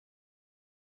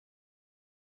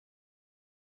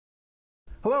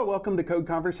Hello, welcome to Code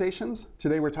Conversations.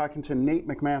 Today we're talking to Nate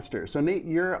McMaster. So Nate,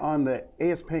 you're on the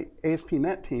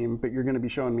ASP.NET team, but you're going to be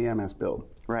showing me MSBuild.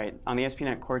 Right. On the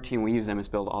ASP.NET Core team, we use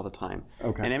MSBuild all the time.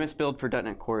 Okay. And MSBuild for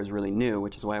 .NET Core is really new,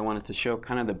 which is why I wanted to show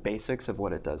kind of the basics of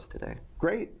what it does today.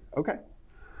 Great. Okay.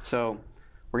 So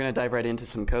we're going to dive right into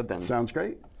some code then. Sounds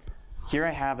great. Here I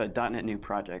have a .NET new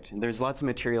project. And there's lots of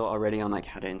material already on like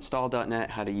how to install .NET,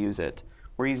 how to use it.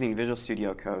 We're using Visual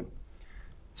Studio Code.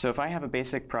 So if I have a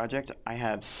basic project, I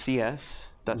have CS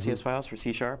files for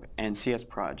C# and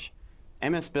CSproj.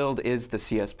 MSBuild is the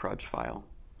CSproj file.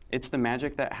 It's the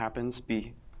magic that happens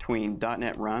between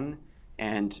 .NET Run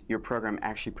and your program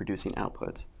actually producing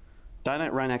output.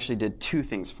 .NET Run actually did two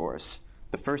things for us,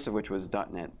 the first of which was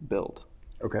 .NET Build.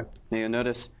 Okay. Now you'll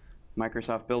notice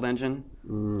Microsoft Build Engine,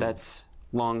 that's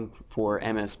long for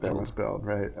MSBuild. MSBuild,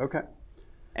 right. Okay.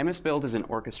 MSBuild is an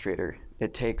orchestrator.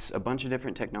 It takes a bunch of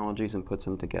different technologies and puts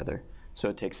them together. So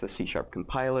it takes the C#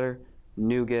 compiler,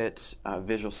 NuGet,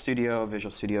 Visual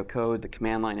Studio Code, the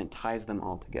command line, and ties them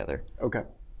all together. Okay.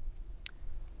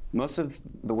 Most of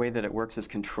the way that it works is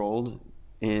controlled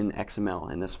in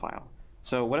XML in this file.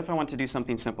 So what if I want to do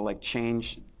something simple like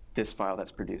change this file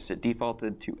that's produced? It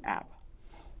defaulted to app.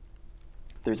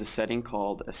 There's a setting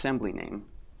called assembly name.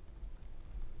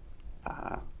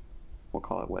 We'll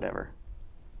call it whatever.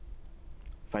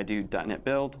 If I do .NET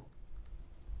Build,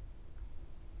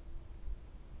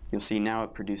 you'll see now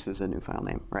it produces a new file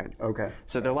name, right? Okay.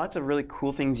 So there are lots of really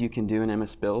cool things you can do in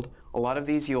MSBuild. A lot of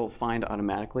these you'll find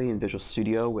automatically in Visual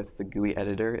Studio with the GUI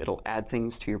editor. It'll add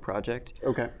things to your project.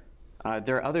 Okay.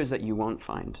 There are others that you won't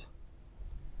find.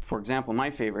 For example, my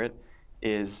favorite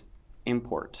is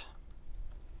import.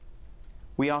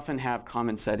 We often have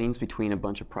common settings between a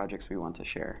bunch of projects we want to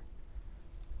share.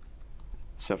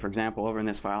 So for example, over in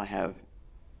this file I have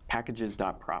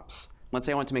packages.props. Let's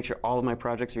say I want to make sure all of my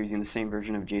projects are using the same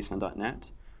version of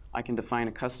JSON.NET. I can define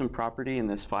a custom property in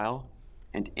this file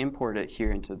and import it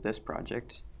here into this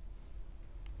project.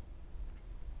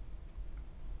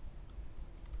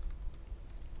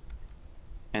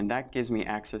 And that gives me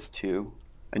access to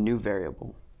a new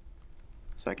variable.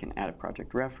 So I can add a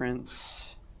project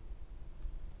reference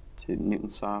to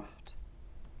Newtonsoft.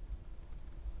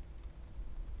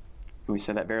 And we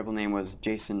said that variable name was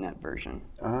JSON.NET version.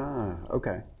 Ah,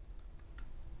 okay.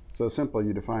 So simple,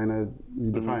 you define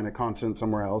a constant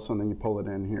somewhere else and then you pull it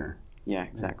in here. Yeah,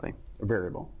 exactly. A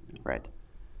variable. Right.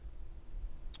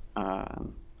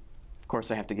 Of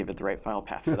course I have to give it the right file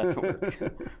path for that to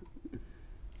work.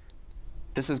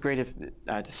 This is great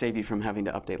to save you from having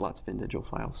to update lots of individual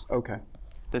files. Okay.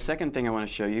 The second thing I want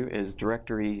to show you is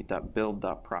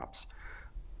directory.build.props.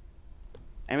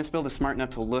 MSBuild is smart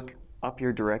enough to look up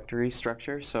your directory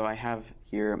structure. So I have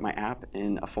here my app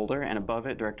in a folder, and above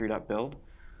it, directory.build.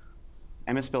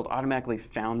 MSBuild automatically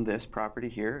found this property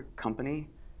here, company,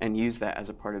 and used that as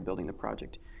a part of building the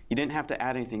project. You didn't have to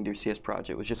add anything to your CS project.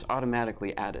 It was just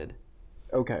automatically added.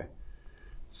 Okay.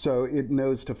 So it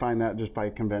knows to find that just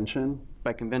by convention?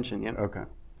 By convention, yep. Okay.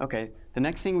 Okay. The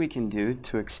next thing we can do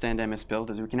to extend MSBuild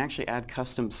is we can actually add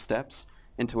custom steps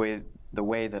into the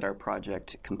way that our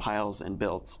project compiles and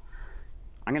builds.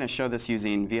 I'm going to show this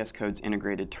using VS Code's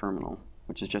integrated terminal,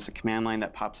 which is just a command line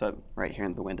that pops up right here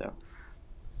in the window.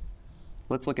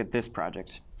 Let's look at this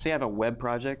project. Say I have a web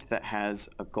project that has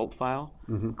a Gulp file.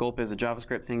 Gulp is a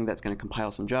JavaScript thing that's going to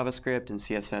compile some JavaScript and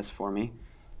CSS for me.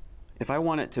 If I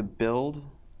want it to build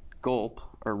Gulp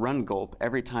or run Gulp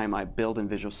every time I build in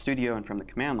Visual Studio and from the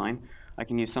command line, I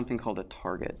can use something called a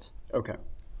target. Okay.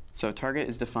 So target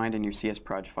is defined in your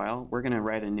CSproj file. We're going to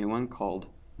write a new one called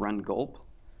run Gulp.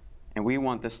 And we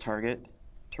want this target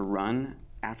to run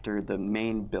after the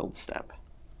main build step.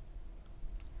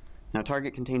 Now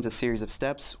target contains a series of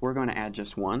steps. We're going to add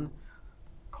just one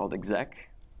called exec.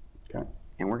 Okay.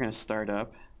 And we're going to start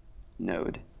up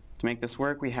node. To make this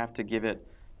work, we have to give it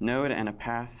node and a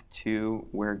path to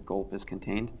where Gulp is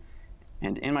contained.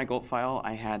 And in my Gulp file,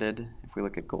 I added, if we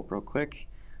look at Gulp real quick,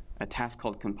 a task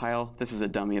called compile. This is a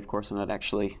dummy, of course. I'm not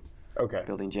actually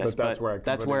building JS, but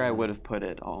that's where I would have put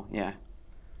it all. Yeah.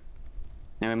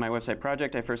 Now in my website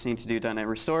project, I first need to do .NET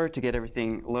Restore to get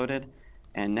everything loaded,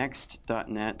 and next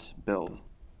 .NET Build.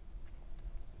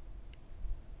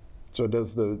 So it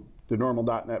does the normal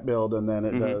 .NET Build, and then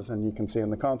it does, and you can see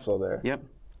in the console there. Yep.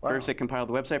 Wow. First it compiled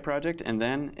the website project, and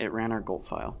then it ran our Gulp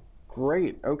file.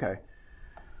 Great. Okay.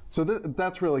 So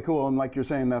that's really cool, and like you're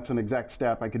saying, that's an exact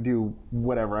step. I could do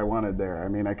whatever I wanted there. I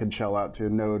mean, I could shell out to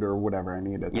Node or whatever I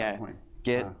need at that point.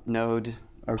 Git, Node,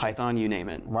 Python, you name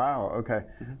it. Wow, okay.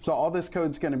 So all this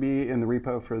code's going to be in the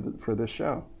repo for this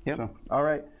show. Yep. So, all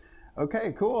right.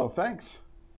 Okay, cool. Thanks.